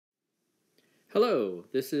Hello,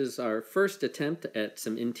 this is our first attempt at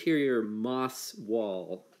some interior moss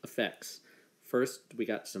wall effects. First we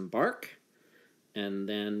got some bark, and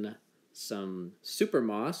then some super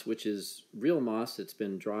moss, which is real moss that's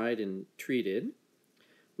been dried and treated.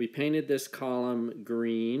 We painted this column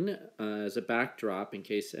green as a backdrop in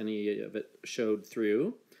case any of it showed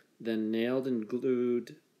through, then nailed and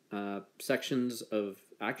glued sections of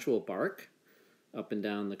actual bark up and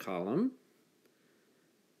down the column.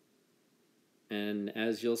 And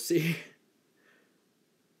as you'll see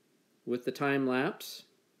with the time lapse,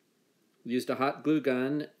 used a hot glue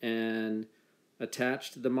gun and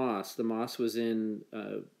attached the moss. The moss was in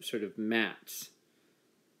sort of mats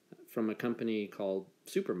from a company called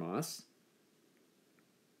Super Moss.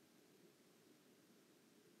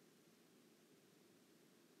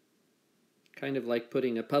 Kind of like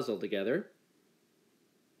putting a puzzle together.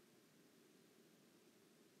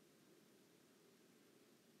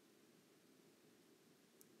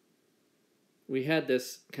 We had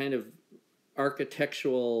this kind of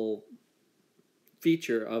architectural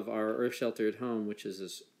feature of our earth sheltered home, which is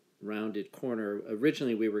this rounded corner.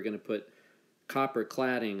 Originally we were going to put copper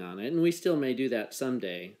cladding on it, and we still may do that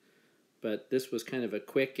someday, but this was kind of a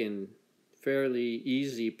quick and fairly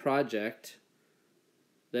easy project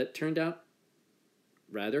that turned out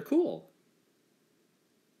rather cool.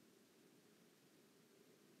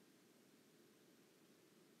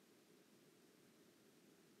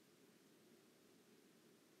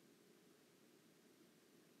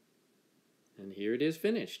 And here it is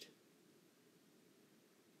finished.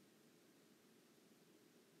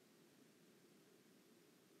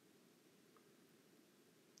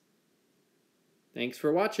 Thanks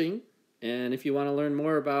for watching, and if you want to learn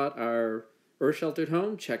more about our earth sheltered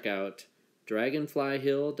home, check out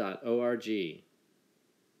dragonflyhill.org.